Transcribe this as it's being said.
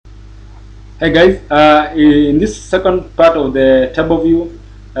Hey guys, in this second part of the table view,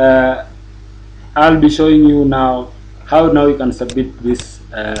 I'll be showing you now how now you can submit this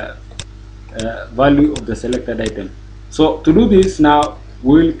value of the selected item. So to do this now,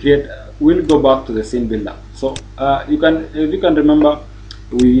 we'll go back to the scene builder. So if you can remember,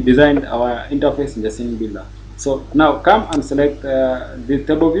 we designed our interface in the scene builder. So now come and select this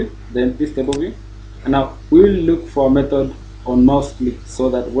table view, then this table view, and now we will look for a method on mouse click,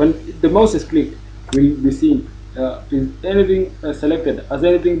 so that when the mouse is clicked, we'll be seeing is anything selected, has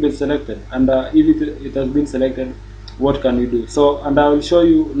anything been selected, and if it has been selected, what can we do. So, and I will show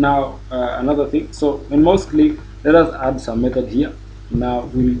you now another thing. So when mouse click, let us add some method here. Now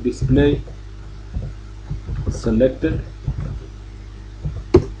we'll display selected,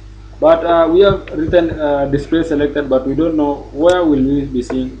 but we have written display selected, but we don't know where will we be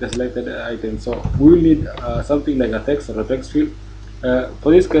seeing the selected item. So we will need something like a text or a text field.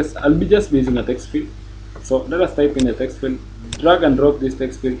 For this case, I'll be just using a text field. So let us type in a text field, drag and drop this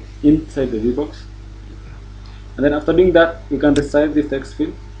text field inside the VBox, and then after doing that, we can resize this text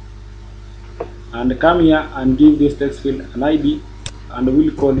field and come here and give this text field an ID, and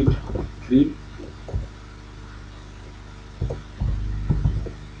we'll call it read.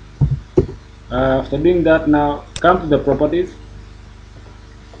 After doing that, now come to the properties,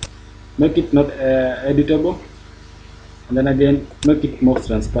 make it not editable, and then again make it more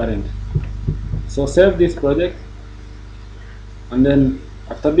transparent. So save this project, and then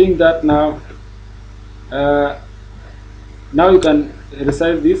after doing that, now you can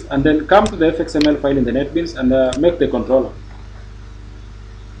resize this, and then come to the FXML file in the NetBeans and make the controller.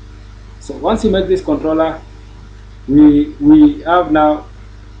 So once you make this controller, we have now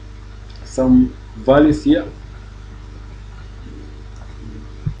some values here.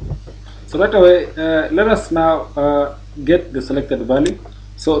 So right away, let us now get the selected value.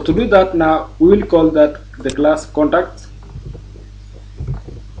 So to do that, now we will call that the class contact,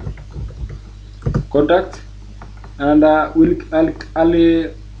 and I'll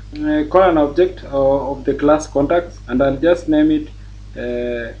call an object of the class contact, and I'll just name it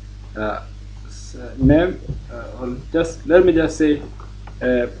name, or just let me just say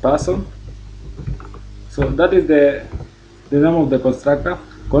person. So that is the name of the construct,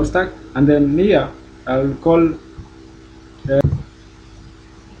 and then here I'll call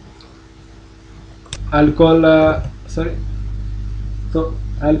so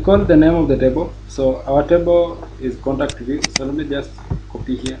I'll call the name of the table. So our table is contact view. So let me just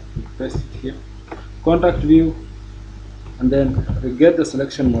copy here, paste it here, contact view, and then we get the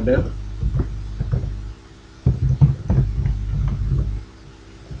selection model.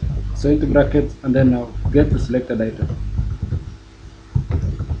 So into brackets, and then now get the selected item.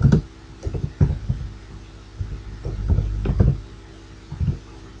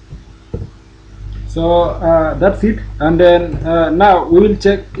 So that's it, and then now we will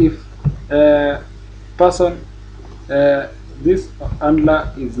check if person this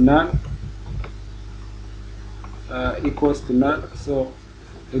handler is null, equals to null. So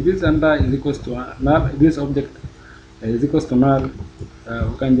if this handler is equals to null, this object is equals to null,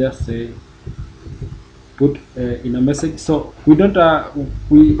 we can just say put in a message. So we don't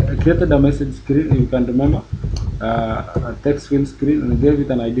we created a message screen, you can remember, a text field screen, and gave it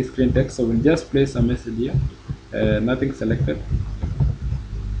an ID screen text. So we'll just place a message here, nothing selected.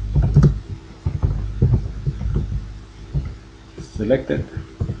 Selected.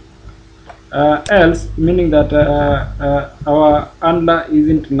 Else, meaning that our handler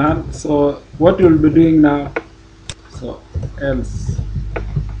isn't null. So what we'll be doing now, so else.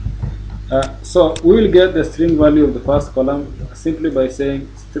 So we will get the string value of the first column simply by saying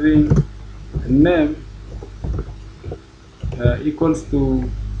string name equals to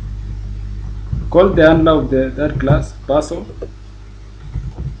call the handler of that class person,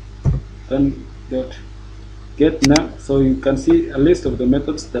 then dot get name. So you can see a list of the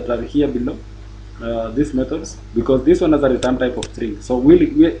methods that are here below, these methods, because this one has a return type of string. So we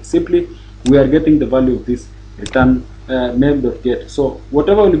are getting the value of this return name.get. So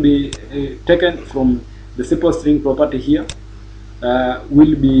whatever will be taken from the simple string property here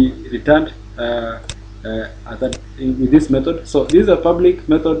will be returned with this method. So this is a public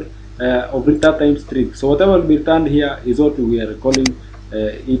method of return type string. So whatever will be returned here is what we are calling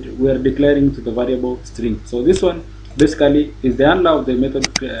it. We are declaring to the variable string. So this one basically is the handler of the method,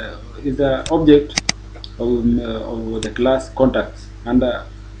 is the object of the class contacts, and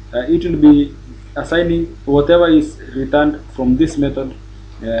it will be assigning whatever is returned from this method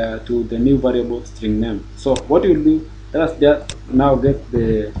to the new variable string name. So what you will do, let us just now get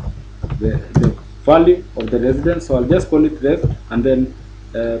the value of the residence. So I'll just call it rest, and then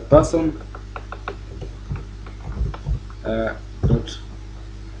person dot.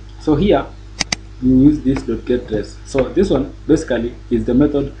 So here you use this dot get trace. So this one basically is the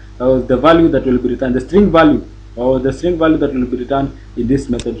method or the value that will be returned, the string value or the string value that will be returned in this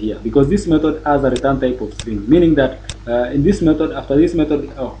method here, because this method has a return type of string, meaning that in this method, after this method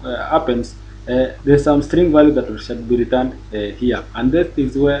happens, there's some string value that should be returned here, and that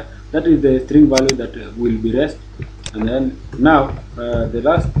is the string value that will be rest. And then now the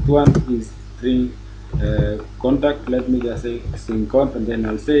last one is string contact. Let me just say string contact, and then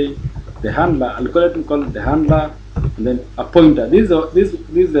I'll say the handler. I'll call it the handler, and then a pointer. This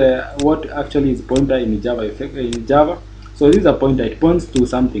is what actually is pointer in Java. So this is a pointer. It points to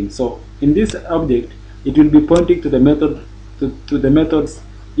something. So in this object, it will be pointing to the method to the methods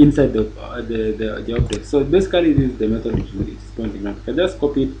inside the object. So basically, this is the method it is pointing at. I can just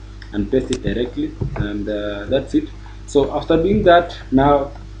copy it and paste it directly, and that's it. So after doing that,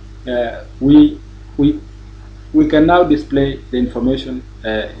 now we can now display the information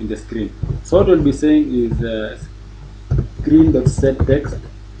in the screen. So what we'll be saying is screen.set text.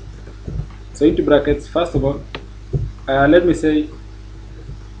 So into brackets, first of all, let me say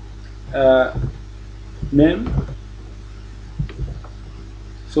name.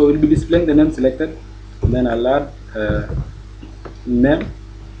 So we'll be displaying the name selected, and then I'll add name,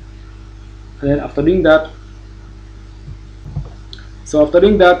 and then after doing that,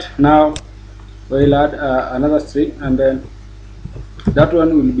 now we'll add another string, and then that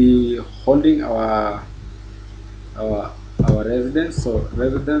one will be holding our residence. So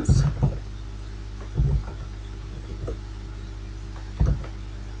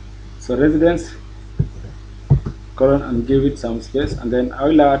residence, colon, and give it some space, and then I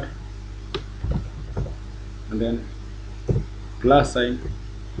will add, and then plus sign,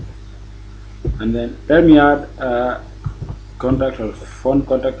 and then let me add contact or phone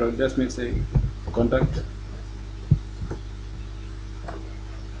contact, or just make say contact.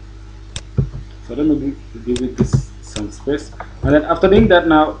 So let me give it this some space, and then after doing that,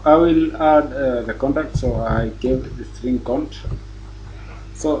 now I will add the contact. So I gave the string cont.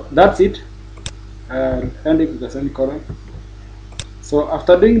 So that's it. End it with the semicolon. So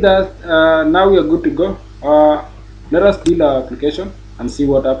after doing that, now we are good to go. Let us build our application and see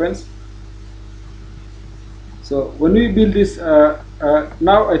what happens. So when we build this,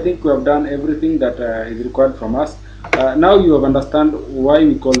 now I think we have done everything that is required from us. Now you have understand why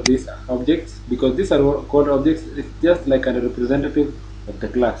we call these objects, because these are called objects. It's just like a representative of the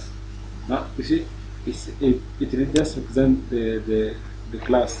class. Now you see, it just represents the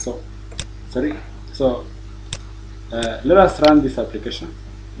class. So sorry. So let us run this application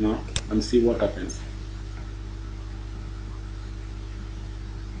now and see what happens.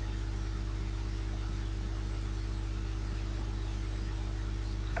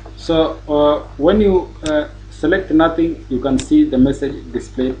 So when you select nothing, you can see the message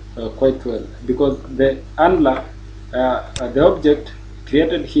displayed quite well, because the handler, the object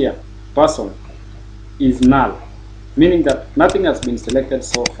created here, person, is null, meaning that nothing has been selected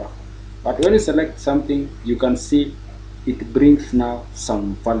so far. But when you select something, you can see it brings now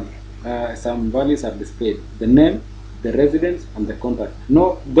some value. Some values are displayed: the name, the residence, and the contact.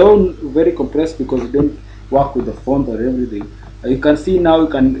 No, don't very compressed, because you don't work with the font or everything. You can see now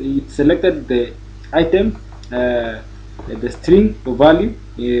it selected the item, the string value,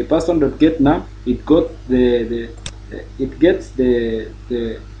 person.get num. It got it gets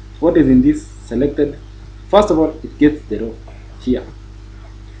the what is in this selected. First of all, it gets the row here,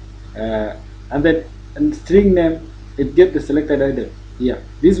 and then string name, it gets the selected item here.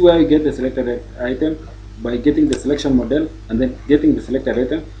 This is where you get the selected item, by getting the selection model and then getting the selected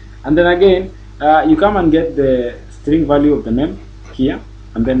item, and then again you come and get the string value of the name here,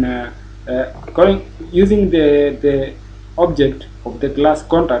 and then using the object of the class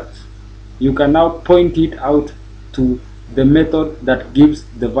contact, you can now point it out to the method that gives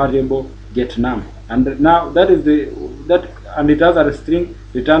the variable get num, and now and it has a string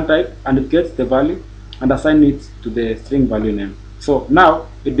return type, and it gets the value and assign it to the string value name. So now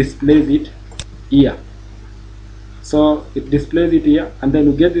it displays it here. So it displays it here, and then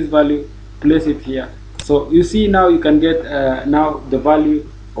you get this value, place it here. So you see now you can get now the value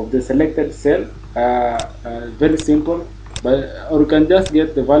of the selected cell, very simple, or you can just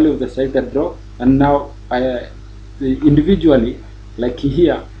get the value of the selected row, and now individually, like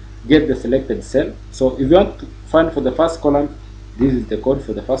here, get the selected cell. So if you want to find for the first column, this is the code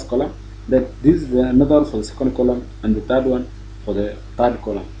for the first column, then this is another one for the second column, and the third one for the third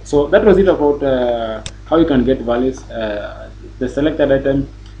column. So that was it about how you can get values, the selected item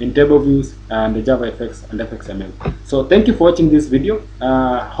in table views, and the JavaFX and FXML. So thank you for watching this video.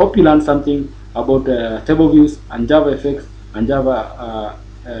 Hope you learned something about table views and JavaFX and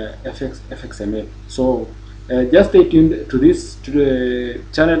JavaFX FXML. So just stay tuned to this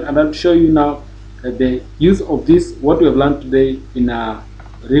channel, and I'll show you now the use of this, what we have learned today in a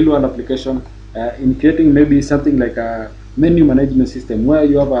real world application, in creating maybe something like a menu management system where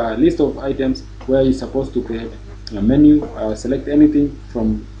you have a list of items where you're supposed to create a menu, select anything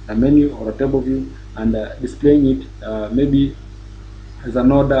from a menu or a table view, and displaying it maybe as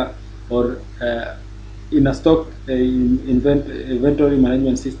an order, or in a stock inventory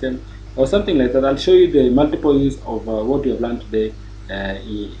management system or something like that. I'll show you the multiple use of what you have learned today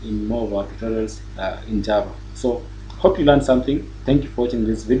in more of our tutorials in Java. So hope you learned something. Thank you for watching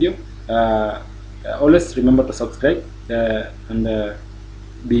this video. Always remember to subscribe and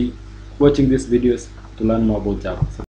be watching these videos to learn more about Java.